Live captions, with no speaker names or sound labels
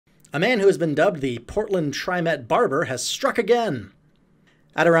A man who has been dubbed the Portland Trimet Barber has struck again.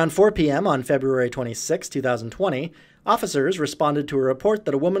 At around 4 p.m. on February 26, 2020, officers responded to a report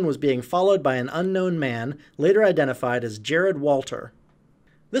that a woman was being followed by an unknown man, later identified as Jared Walter.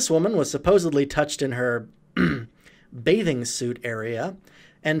 This woman was supposedly touched in her bathing suit area,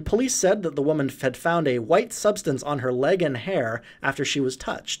 and police said that the woman had found a white substance on her leg and hair after she was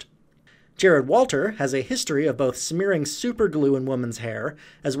touched. Jared Walter has a history of both smearing superglue in women's hair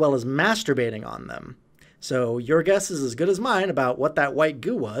as well as masturbating on them. So your guess is as good as mine about what that white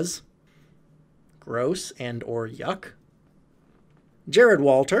goo was. Gross and or yuck. Jared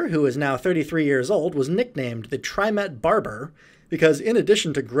Walter, who is now 33 years old, was nicknamed the Trimet Barber because in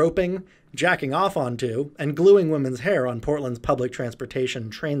addition to groping, jacking off onto, and gluing women's hair on Portland's public transportation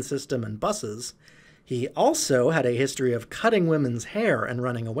train system and buses, he also had a history of cutting women's hair and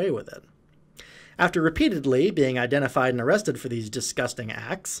running away with it. After repeatedly being identified and arrested for these disgusting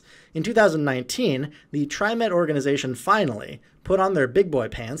acts, in 2019, the Trimet organization finally put on their big boy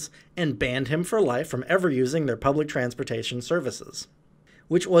pants and banned him for life from ever using their public transportation services,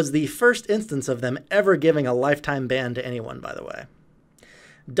 which was the first instance of them ever giving a lifetime ban to anyone, by the way.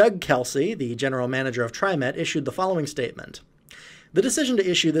 Doug Kelsey, the general manager of Trimet, issued the following statement. The decision to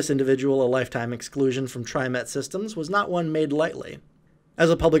issue this individual a lifetime exclusion from Trimet systems was not one made lightly. As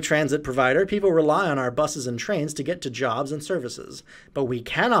a public transit provider, people rely on our buses and trains to get to jobs and services, but we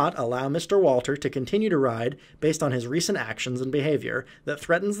cannot allow Mr. Walter to continue to ride based on his recent actions and behavior that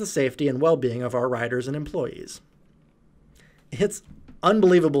threatens the safety and well-being of our riders and employees. It's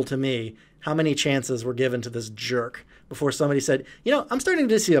unbelievable to me how many chances were given to this jerk before somebody said, I'm starting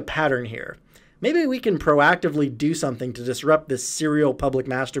to see a pattern here. Maybe we can proactively do something to disrupt this serial public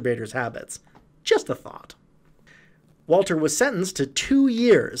masturbator's habits. Just a thought. Walter was sentenced to 2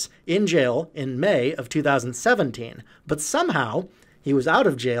 years in jail in May of 2017, but somehow he was out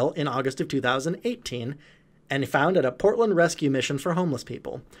of jail in August of 2018 and found at a Portland rescue mission for homeless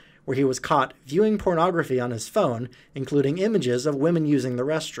people, where he was caught viewing pornography on his phone, including images of women using the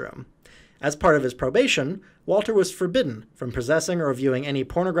restroom. As part of his probation, Walter was forbidden from possessing or viewing any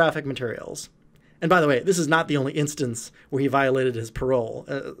pornographic materials. And by the way, this is not the only instance where he violated his parole,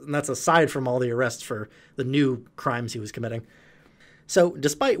 and that's aside from all the arrests for the new crimes he was committing. So,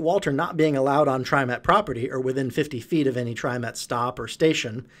 despite Walter not being allowed on Trimet property or within 50 feet of any Trimet stop or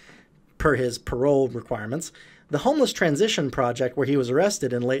station, per his parole requirements, the Homeless Transition Project where he was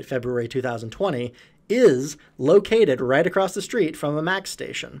arrested in late February 2020 is located right across the street from a MAX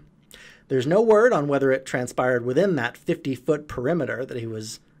station. There's no word on whether it transpired within that 50-foot perimeter that he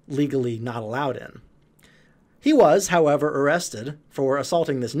was legally not allowed in. He was, however, arrested for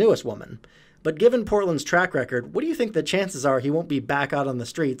assaulting this newest woman, but given Portland's track record, what do you think the chances are he won't be back out on the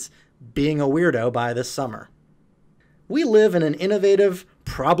streets being a weirdo by this summer? We live in an innovative,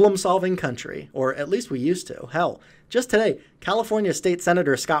 problem-solving country, or at least we used to. Hell, just today, California State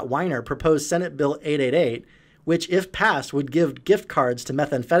Senator Scott Weiner proposed Senate Bill 888, which, if passed, would give gift cards to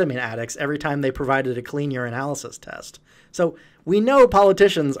methamphetamine addicts every time they provided a clean urinalysis test. So we know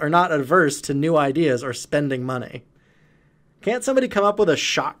politicians are not averse to new ideas or spending money. Can't somebody come up with a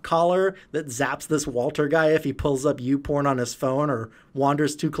shock collar that zaps this Walter guy if he pulls up YouPorn on his phone or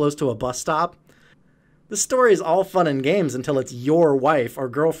wanders too close to a bus stop? This story is all fun and games until it's your wife or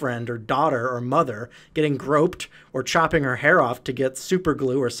girlfriend or daughter or mother getting groped or chopping her hair off to get super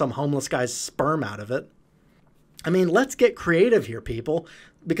glue or some homeless guy's sperm out of it. I mean, let's get creative here, people,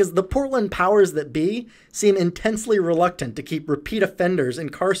 because the Portland powers that be seem intensely reluctant to keep repeat offenders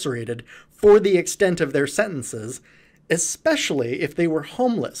incarcerated for the extent of their sentences, especially if they were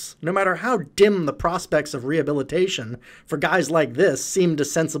homeless, no matter how dim the prospects of rehabilitation for guys like this seem to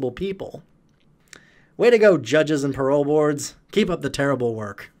sensible people. Way to go, judges and parole boards. Keep up the terrible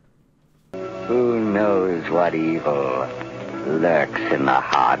work. Who knows what evil lurks in the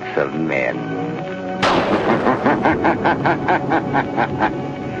hearts of men?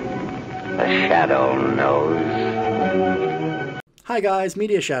 The Shadow knows. Hi guys,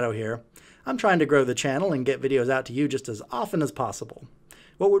 Media Shadow here. I'm trying to grow the channel and get videos out to you just as often as possible.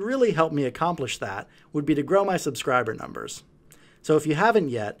 What would really help me accomplish that would be to grow my subscriber numbers. So if you haven't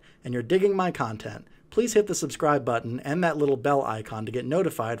yet, and you're digging my content, please hit the subscribe button and that little bell icon to get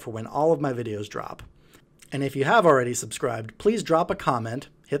notified for when all of my videos drop. And if you have already subscribed, please drop a comment,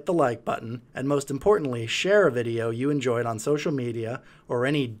 hit the like button, and most importantly, share a video you enjoyed on social media or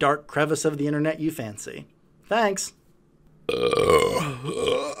any dark crevice of the internet you fancy. Thanks!